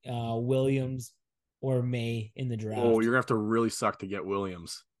Williams or May in the draft. Oh, you're gonna have to really suck to get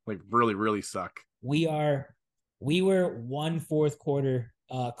Williams. Like really, really suck. We were 1 fourth quarter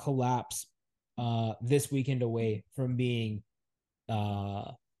collapse this weekend away from being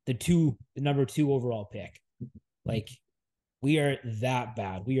the number 2 overall pick. Like, we are that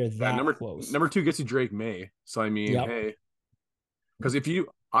bad. We are that close. Number 2 gets you Drake May. So I mean, Yep. hey, because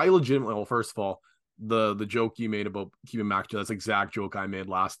I legitimately, well, first of all, the joke you made about keeping Mac Jones, that's the exact joke I made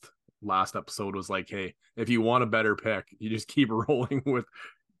last episode, was like, hey, if you want a better pick, you just keep rolling with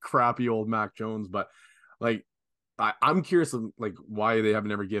crappy old Mac Jones. But like, I'm curious of like why they have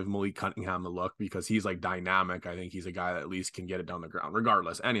never given Malik Cunningham a look, because he's like dynamic. I think he's a guy that at least can get it down the ground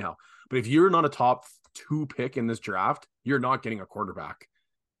regardless. Anyhow, but if you're not a top 2 pick in this draft, you're not getting a quarterback,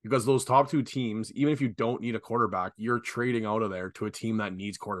 because those top 2 teams, even if you don't need a quarterback, you're trading out of there to a team that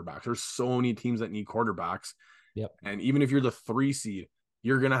needs quarterbacks. There's so many teams that need quarterbacks. Yep. And even if you're the 3 seed,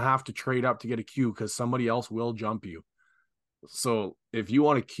 you're going to have to trade up to get a Q, because somebody else will jump you. So if you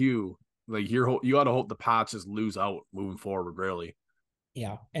want a Q, like, you got to hope the Pats just lose out moving forward, really.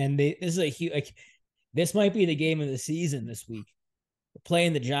 Yeah. And this is a huge, like, this might be the game of the season this week. We're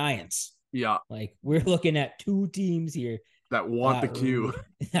playing the Giants. Yeah. Like, we're looking at 2 teams here that want the Q.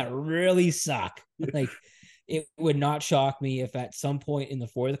 That really suck. Like, it would not shock me if at some point in the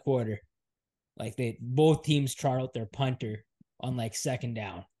 4th quarter, like, both teams trot out their punter on like 2nd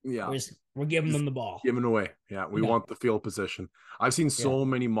down. Yeah. We're giving them the ball. Giving away. Yeah. We want the field position. I've seen so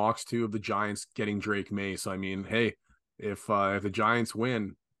many mocks too of the Giants getting Drake May. So I mean, hey, if the Giants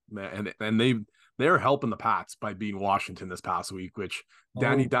win, and they're helping the Pats by beating Washington this past week, which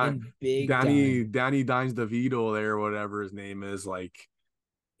Danny Dimes DeVito there, whatever his name is, like,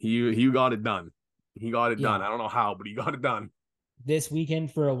 he got it done. He got it done. I don't know how, but he got it done. This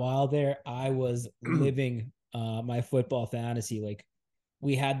weekend, for a while there, I was living my football fantasy. Like,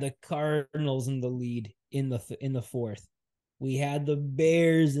 we had the Cardinals in the lead in the 4th. We had the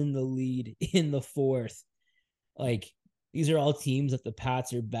Bears in the lead in the 4th. Like, these are all teams that the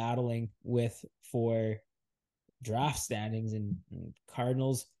Pats are battling with for draft standings, and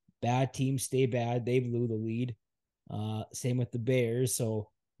Cardinals, bad teams, stay bad. They blew the lead. Same with the Bears. So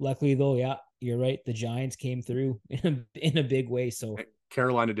luckily, though, yeah, you're right. The Giants came through in a big way. So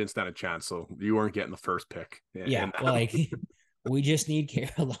Carolina didn't stand a chance. So you weren't getting the first pick. Yeah, well, like, we just need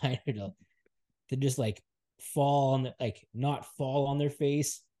Carolina to just like fall on not fall on their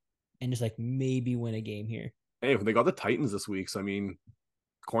face, and just like maybe win a game here. Hey, they got the Titans this week, so I mean,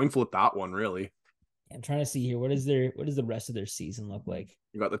 coin flip that one, really. I'm trying to see here. What does the rest of their season look like?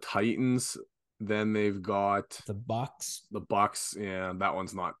 You got the Titans, then they've got the Bucks. The Bucks, and that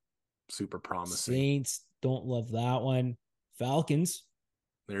one's not super promising. Saints, don't love that one. Falcons.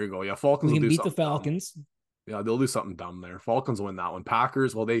 There you go. Yeah, Falcons we can beat the Falcons. Dumb. Yeah, they'll do something dumb there. Falcons will win that one.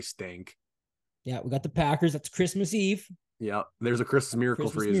 Packers, well, they stink. Yeah, we got the Packers. That's Christmas Eve. Yeah, there's a Christmas miracle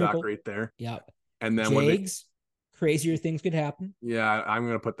for you, Zach, right there. Yeah. And then Jags, crazier things could happen. Yeah, I'm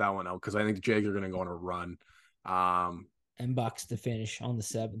going to put that one out because I think the Jags are going to go on a run. And Bucks to finish on the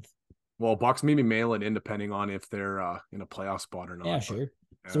 7th. Well, Bucks maybe mail it in depending on if they're in a playoff spot or not. Yeah, sure.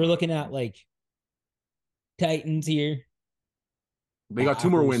 So we're looking at like Titans here. They got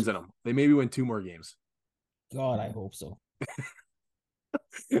 2 more wins in them. They maybe win 2 more games. God, I hope so.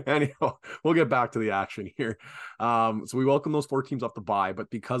 Anyhow, we'll get back to the action here. So we welcome those 4 teams off the bye, but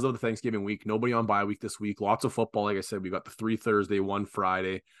because of the Thanksgiving week, nobody on bye week this week. Lots of football. Like I said, we got the 3 Thursday, 1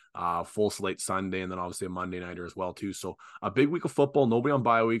 Friday, full slate Sunday, and then obviously a Monday nighter as well too. So a big week of football. Nobody on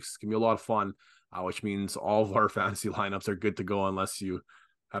bye weeks. It's gonna be a lot of fun, which means all of our fantasy lineups are good to go unless you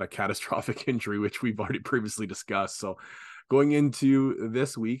had a catastrophic injury, which we've already previously discussed. So going into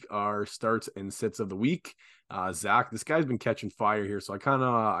this week, our starts and sits of the week. Zach, this guy's been catching fire here, so I kind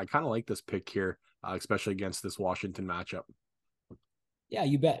of like this pick here, especially against this Washington matchup. Yeah,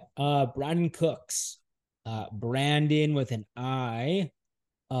 you bet. Brandin Cooks, Brandon with an I.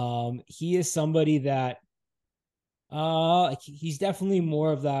 He is somebody that, he's definitely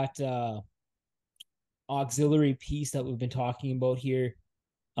more of that auxiliary piece that we've been talking about here,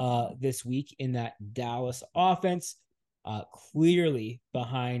 this week in that Dallas offense. Clearly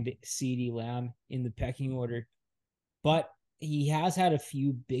behind CeeDee Lamb in the pecking order, but he has had a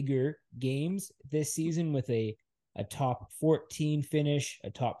few bigger games this season with a top 14 finish,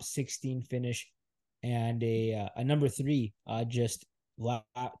 a top 16 finish, and a number 3 just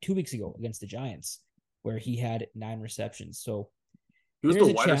 2 weeks ago against the Giants, where he had 9 receptions. So he was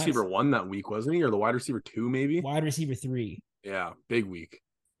the wide receiver 1 that week, wasn't he? Or the wide receiver 2, maybe? Wide receiver 3. Yeah, big week.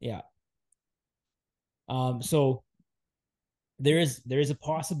 Yeah. So there is a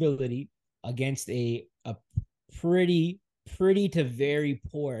possibility against a pretty to very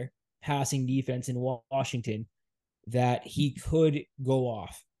poor passing defense in Washington that he could go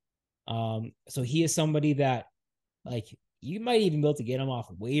off. So he is somebody that, like, you might even be able to get him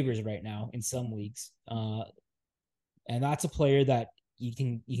off waivers right now in some leagues. And that's a player that you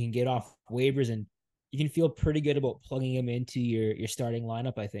can get off waivers, and you can feel pretty good about plugging him into your starting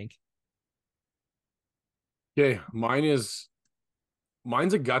lineup, I think. Okay, mine's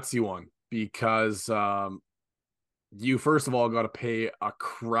a gutsy one because you first of all got to pay a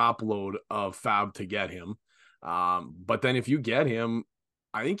crap load of fab to get him. But then if you get him,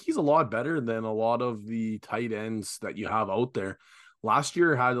 I think he's a lot better than a lot of the tight ends that you have out there. Last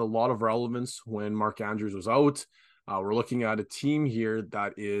year had a lot of relevance when Mark Andrews was out. We're looking at a team here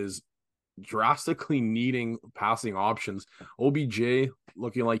that is drastically needing passing options. OBJ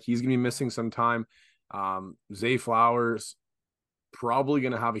looking like he's going to be missing some time. Zay Flowers probably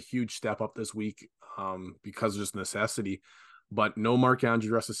going to have a huge step up this week because of just necessity, but no Mark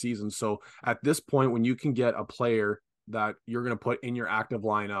Andrews rest of the season. So at this point, when you can get a player that you're going to put in your active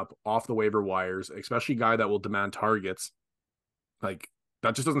lineup off the waiver wires, especially a guy that will demand targets, like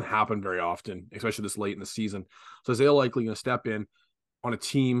that just doesn't happen very often, especially this late in the season. So Isaiah Likely going to step in on a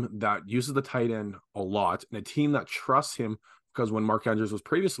team that uses the tight end a lot and a team that trusts him because when Mark Andrews was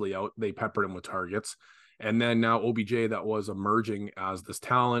previously out, they peppered him with targets. And then now OBJ, that was emerging as this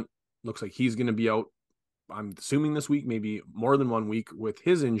talent, looks like he's going to be out. I'm assuming this week, maybe more than 1 week with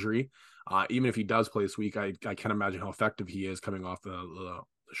his injury. Even if he does play this week, I can't imagine how effective he is coming off the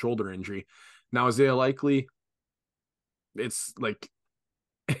shoulder injury. Now, Isaiah Likely, it's like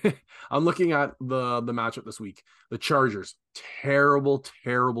I'm looking at the matchup this week. The Chargers, terrible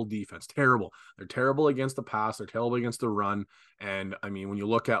defense. Terrible. They're terrible against the pass. They're terrible against the run. And I mean, when you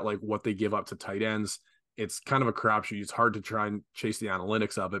look at like what they give up to tight ends, it's kind of a crapshoot. It's hard to try and chase the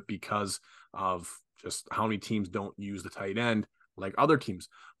analytics of it because of just how many teams don't use the tight end like other teams.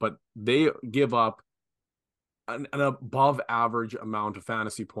 But they give up an above average amount of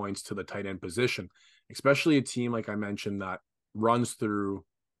fantasy points to the tight end position, especially a team like I mentioned that runs through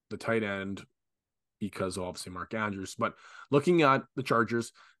the tight end because of obviously Mark Andrews. But looking at the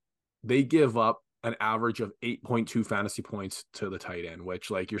Chargers, they give up an average of 8.2 fantasy points to the tight end,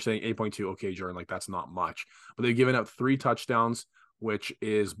 which like you're saying 8.2, okay, Jordan, like that's not much. But they've given up 3 touchdowns, which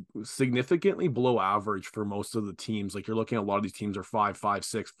is significantly below average for most of the teams. Like you're looking at a lot of these teams are 5, 5,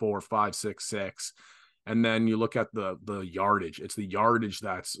 6, 4, 5, 6, 6. And then you look at the yardage. It's the yardage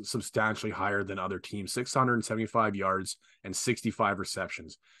that's substantially higher than other teams, 675 yards and 65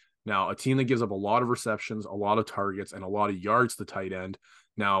 receptions. Now, a team that gives up a lot of receptions, a lot of targets, and a lot of yards to tight end.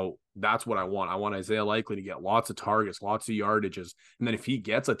 Now, that's what I want. I want Isaiah Likely to get lots of targets, lots of yardages. And then if he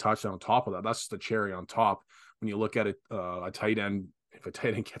gets a touchdown on top of that, that's just a cherry on top. When you look at it, a tight end, if a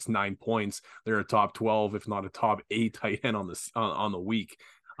tight end gets 9 points, they're a top 12, if not a top 8 tight end on the week.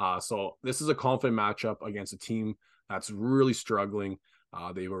 So this is a confident matchup against a team that's really struggling.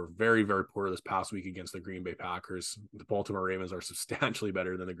 They were very, very poor this past week against the Green Bay Packers. The Baltimore Ravens are substantially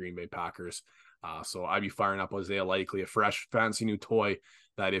better than the Green Bay Packers. So I'd be firing up Isaiah Likely, a fresh, fancy new toy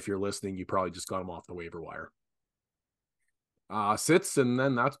that if you're listening, you probably just got him off the waiver wire. Sits, and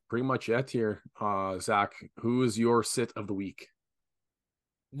then that's pretty much it here. Zach, who is your sit of the week?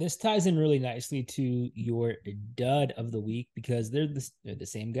 This ties in really nicely to your dud of the week because they're the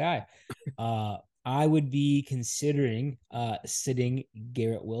same guy. I would be considering sitting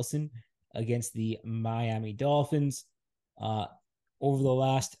Garrett Wilson against the Miami Dolphins. Over the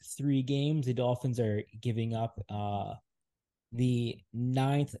last 3 games, the Dolphins are giving up the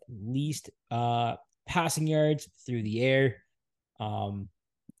 9th least passing yards through the air.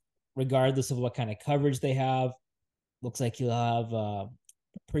 Regardless of what kind of coverage they have, looks like he'll have a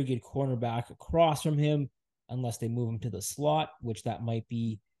pretty good cornerback across from him, unless they move him to the slot, which that might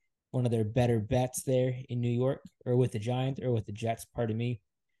be one of their better bets there in New York or with the Giants or with the Jets. Pardon me.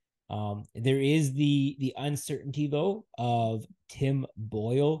 There is the uncertainty though of Tim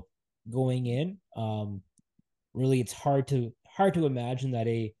Boyle going in. Really, it's hard to imagine that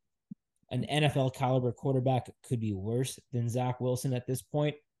an NFL caliber quarterback could be worse than Zach Wilson at this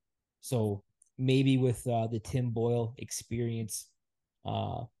point. So maybe with the Tim Boyle experience,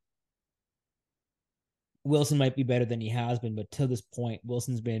 Wilson might be better than he has been. But to this point,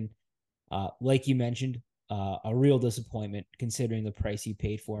 Wilson's been, like you mentioned, a real disappointment considering the price you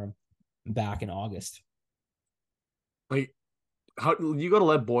paid for him back in August. Like, how you got to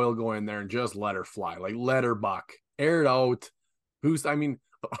let Boyle go in there and just let her fly, like let her buck, air it out. I mean,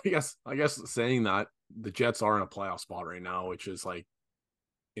 I guess saying that the Jets are in a playoff spot right now, which is like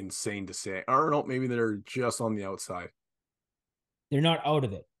insane to say. I don't know, maybe they're just on the outside. They're not out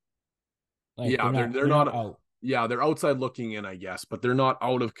of it. Like Yeah, they're they're not not. out. Yeah, they're outside looking in, I guess, but they're not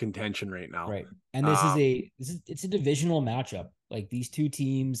out of contention right now. Right. And Um, it's a divisional matchup. Like these two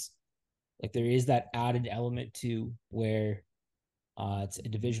teams, like there is that added element to where it's a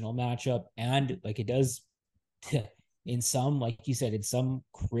divisional matchup, and like it does in some, like you said, in some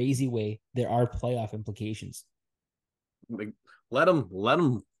crazy way, there are playoff implications. Like, let him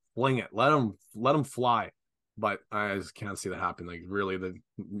fling it, let him fly. But I just can't see that happen. Like, really,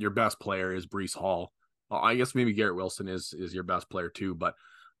 your best player is Breece Hall. Well, I guess maybe Garrett Wilson is your best player too, but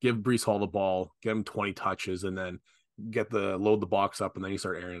give Breece Hall the ball, get him 20 touches, and then load the box up, and then you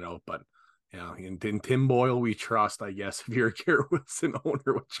start airing it out. But yeah, in Tim Boyle we trust, I guess, if you're a Garrett Wilson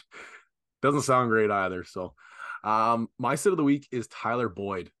owner, which doesn't sound great either. So my sit of the week is Tyler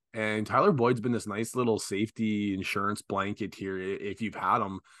Boyd. And Tyler Boyd's been this nice little safety insurance blanket here. If you've had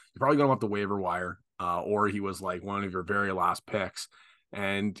him, you're probably going to have the waiver wire, or he was like one of your very last picks.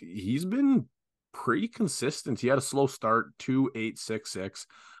 And he's been pretty consistent. He had a slow start, 2-8-6-6,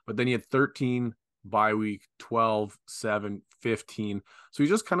 but then he had 13 bye week, 12, 7, 15. So he's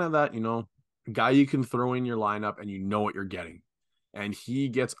just kind of that, guy you can throw in your lineup and you know what you're getting. And he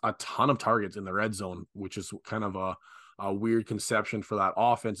gets a ton of targets in the red zone, which is kind of a weird conception for that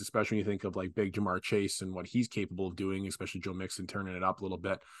offense, especially when you think of like big Jamar Chase and what he's capable of doing, especially Joe Mixon turning it up a little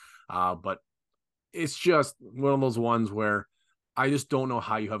bit. But it's just one of those ones where I just don't know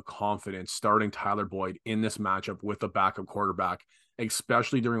how you have confidence starting Tyler Boyd in this matchup with a backup quarterback,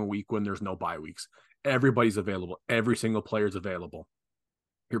 especially during a week when there's no bye weeks. Everybody's available. Every single player is available.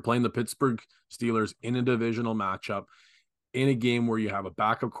 You're playing the Pittsburgh Steelers in a divisional matchup in a game where you have a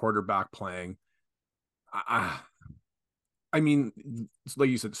backup quarterback playing. I mean, like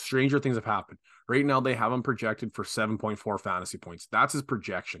you said, stranger things have happened. Right now, they have him projected for 7.4 fantasy points. That's his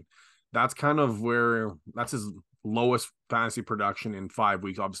projection. That's that's his lowest fantasy production in 5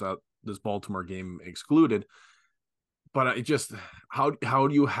 weeks. Obviously, this Baltimore game excluded. But it just, how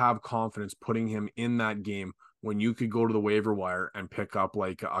do you have confidence putting him in that game when you could go to the waiver wire and pick up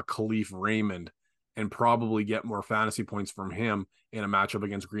like a Khalif Raymond and probably get more fantasy points from him in a matchup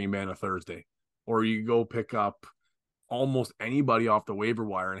against Green Bay on a Thursday? Or you go pick up almost anybody off the waiver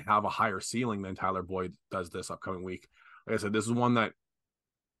wire and have a higher ceiling than Tyler Boyd does this upcoming week. Like I said, this is one that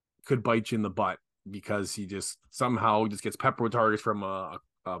could bite you in the butt because he just somehow just gets peppered with targets from a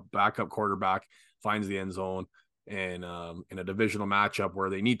backup quarterback, finds the end zone, and in a divisional matchup where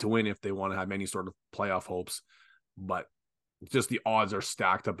they need to win if they want to have any sort of playoff hopes. But just the odds are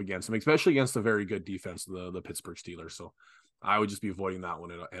stacked up against him, especially against a very good defense, the Pittsburgh Steelers. So I would just be avoiding that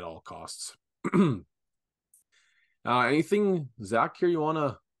one at all costs. Anything, Zach, here you want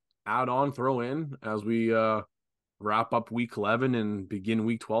to add on, throw in as we wrap up week 11 and begin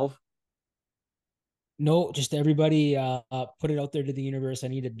week 12? No, just everybody put it out there to the universe. I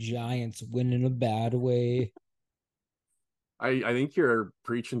need a Giants win in a bad way. I think you're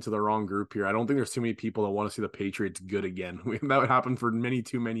preaching to the wrong group here. I don't think there's too many people that want to see the Patriots good again. That would happen for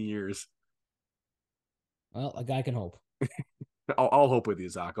too many years. Well, a guy can hope. I'll hope with you,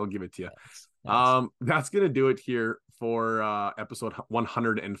 Zach. I'll give it to you. Thanks. That's gonna do it here for episode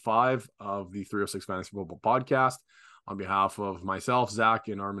 105 of the 306 Fantasy Football Podcast. On behalf of myself, Zach,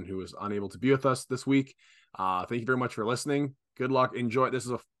 and Armin, who is unable to be with us this week, thank you very much for listening. Good luck. Enjoy. This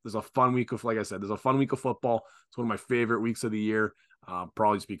is a fun week of, like I said, there's a fun week of football. It's one of my favorite weeks of the year.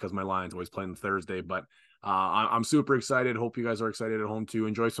 Probably just because my Lions always play on Thursday, but I'm super excited. Hope you guys are excited at home too.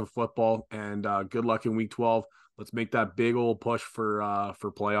 Enjoy some football, and good luck in week 12. Let's make that big old push for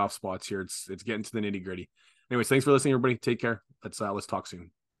playoff spots here. It's getting to the nitty gritty. Anyways, thanks for listening, everybody. Take care. Let's talk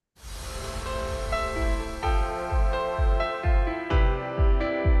soon.